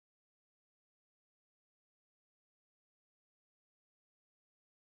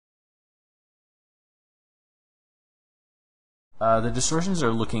The distortions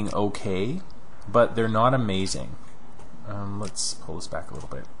are looking okay, but they're not amazing. Let's pull this back a little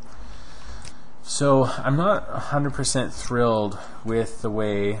bit. So I'm not 100% thrilled with the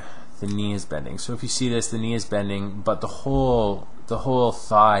way the knee is bending. So if you see this, the knee is bending, but the whole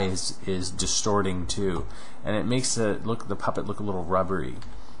thigh is distorting too, and it makes the puppet look a little rubbery.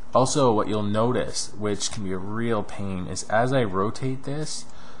 Also, what you'll notice, which can be a real pain, is as I rotate this,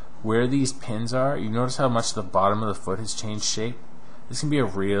 where these pins are, you notice how much the bottom of the foot has changed shape. This can be a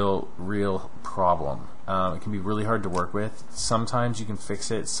real problem. It can be really hard to work with. Sometimes you can fix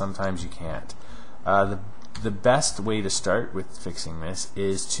it, sometimes you can't. The best way to start with fixing this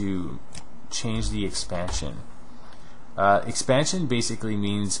is to change the expansion. Expansion basically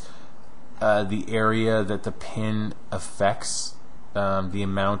means the area that the pin affects, the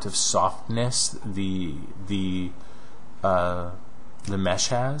amount of softness the mesh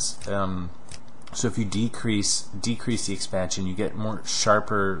has. So if you decrease the expansion, you get more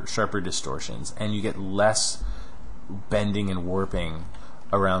sharper distortions, and you get less bending and warping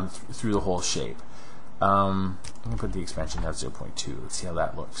around through the whole shape. I'm gonna put the expansion down to 0.2. Let's see how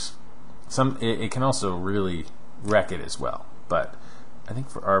that looks. It can also really wreck it as well, but I think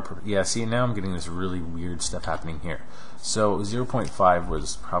for our see, now I'm getting this really weird stuff happening here. So 0.5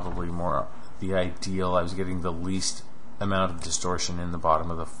 was probably more the ideal. I was getting the least amount of distortion in the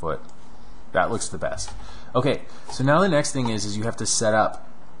bottom of the foot. That looks the best. Okay, so now the next thing is you have to set up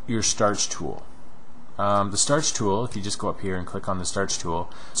your Starch Tool. The Starch Tool, if you just go up here and click on the Starch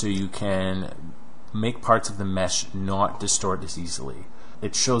Tool, so you can make parts of the mesh not distort as easily.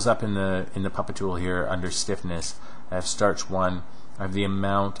 It shows up in the puppet tool here under stiffness. I have Starch 1. I have the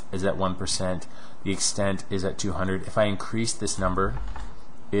amount is at 1%. The extent is at 200. If I increase this number,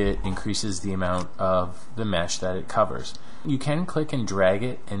 it increases the amount of the mesh that it covers. You can click and drag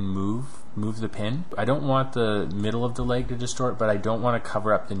it and move the pin. I don't want the middle of the leg to distort, but I don't want to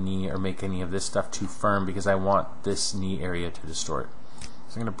cover up the knee or make any of this stuff too firm because I want this knee area to distort.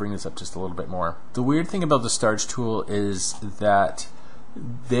 So I'm going to bring this up just a little bit more. The weird thing about the Starch Tool is that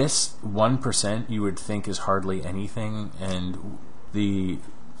this 1% you would think is hardly anything, and the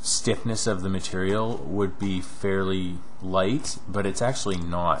stiffness of the material would be fairly light, but it's actually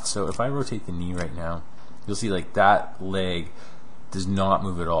not. So if I rotate the knee right now, you'll see like that leg does not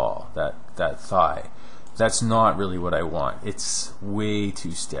move at all, that thigh. That's not really what I want. It's way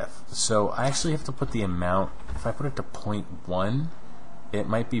too stiff. So I actually have to put the amount, if I put it to 0.1, it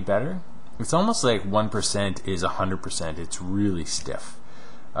might be better. It's almost like 1% is 100%. It's really stiff.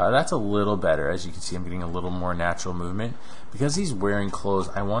 That's a little better. As you can see, I'm getting a little more natural movement. Because he's wearing clothes,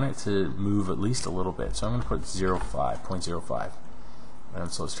 I want it to move at least a little bit. So I'm going to put 0.05.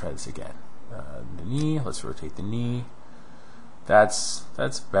 And so let's try this again. The knee, let's rotate the knee. That's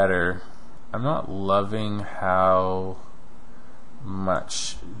better. I'm not loving how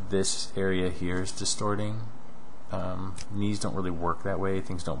much this area here is distorting. Knees don't really work that way.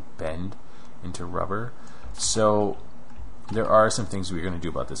 Things don't bend into rubber. So there are some things we're going to do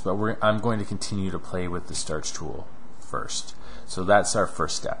about this, but I'm going to continue to play with the Starch Tool first. So that's our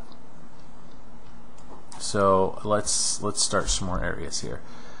first step. So let's start some more areas here.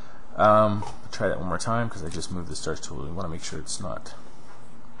 Try that one more time because I just moved the Starch Tool. We want to make sure it's not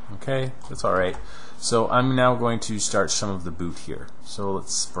okay. That's all right. So I'm now going to starch some of the boot here. So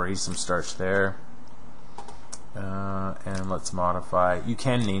let's spray some starch there. And let's modify. You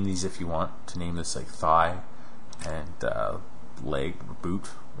can name these if you want to name this like thigh and leg boot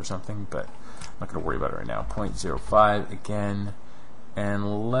or something, but I'm not going to worry about it right now. 0.05 again,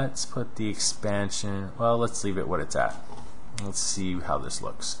 and let's put the expansion, well, let's leave it what it's at. Let's see how this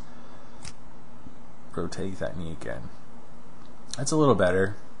looks. Rotate that knee again. That's a little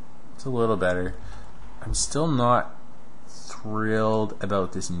better. It's a little better. I'm still not thrilled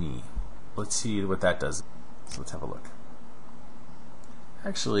about this knee. Let's see what that does. So let's have a look.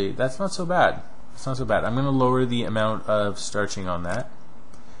 Actually, that's not so bad. It's not so bad. I'm going to lower the amount of starching on that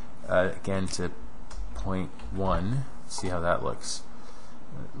again to 0.1. See how that looks.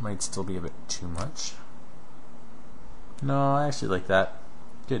 It might still be a bit too much. No, I actually like that.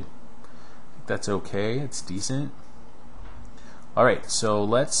 Good. I think that's okay. It's decent. All right, so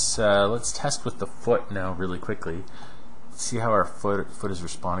let's test with the foot now really quickly. Let's see how our foot is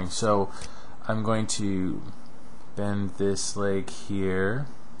responding. So I'm going to bend this leg here.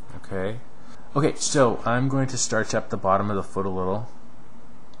 Okay, so I'm going to starch up the bottom of the foot a little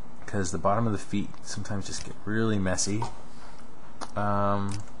because the bottom of the feet sometimes just get really messy.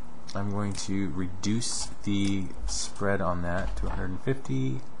 I'm going to reduce the spread on that to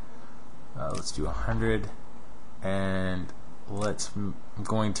 150. Let's do 100, and I'm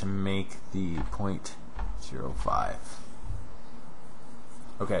going to make the 0.05.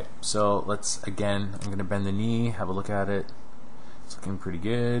 Okay, so let's, again, I'm going to bend the knee, have a look at it. It's looking pretty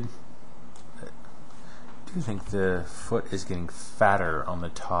good. I do think the foot is getting fatter on the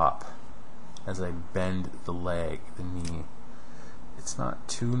top as I bend the leg, the knee. It's not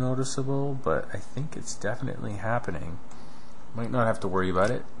too noticeable, but I think it's definitely happening. Might not have to worry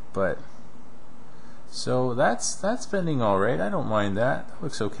about it, but so that's bending all right. I don't mind that. That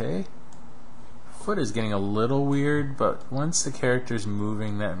looks okay. Foot is getting a little weird, but once the character's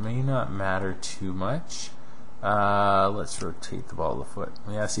moving, that may not matter too much. Let's rotate the ball of the foot.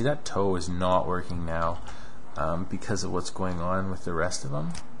 Yeah, see, that toe is not working now because of what's going on with the rest of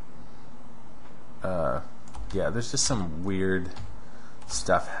them. Yeah, there's just some weird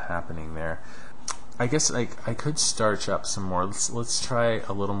stuff happening there. I guess like I could starch up some more. Let's try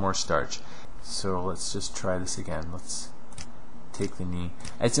a little more starch. So let's just try this again. Let's take the knee.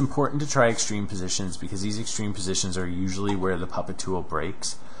 It's important to try extreme positions because these extreme positions are usually where the puppet tool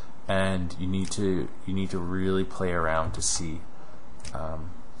breaks, and you need to really play around to see. So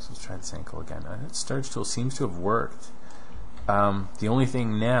let's try this ankle again. That Starch Tool seems to have worked. The only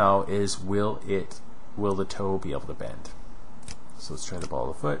thing now is will the toe be able to bend? So let's try the ball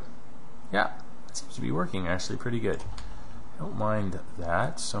of the foot. Yeah, it seems to be working actually pretty good. I don't mind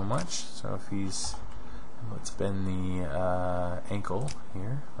that so much. So if he's, let's bend the ankle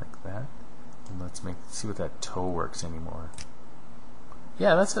here like that, and let's see what that toe works anymore.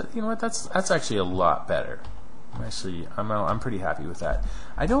 Yeah, you know what? That's actually a lot better. I'm pretty happy with that.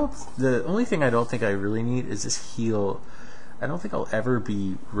 The only thing I don't think I really need is this heel. I don't think I'll ever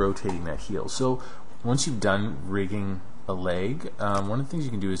be rotating that heel. So once you've done rigging a leg, one of the things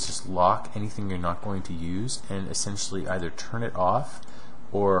you can do is just lock anything you're not going to use and essentially either turn it off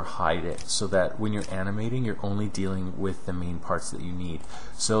or hide it, so that when you're animating, you're only dealing with the main parts that you need.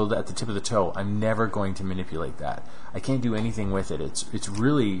 So that at the tip of the toe, I'm never going to manipulate that. I can't do anything with it. It's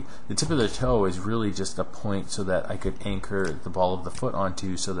really, the tip of the toe is really just a point so that I could anchor the ball of the foot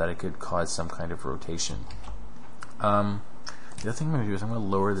onto, so that it could cause some kind of rotation. The other thing I'm going to do is I'm going to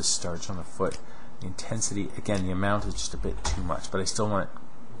lower the starch on the foot. The intensity, again, the amount is just a bit too much, but I still want it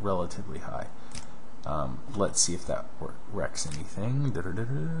relatively high. Let's see if that wrecks anything. There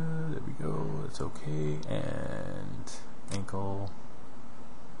we go. It's okay. And ankle.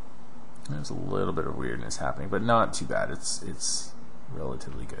 There's a little bit of weirdness happening, but not too bad. It's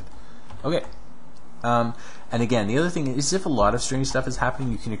relatively good. Okay. And again, the other thing is, if a lot of strange stuff is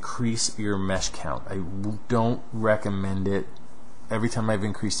happening, you can increase your mesh count. I don't recommend it. Every time I've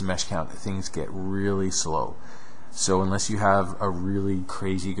increased the mesh count, things get really slow. So unless you have a really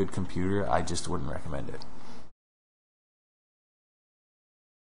crazy good computer, I just wouldn't recommend it.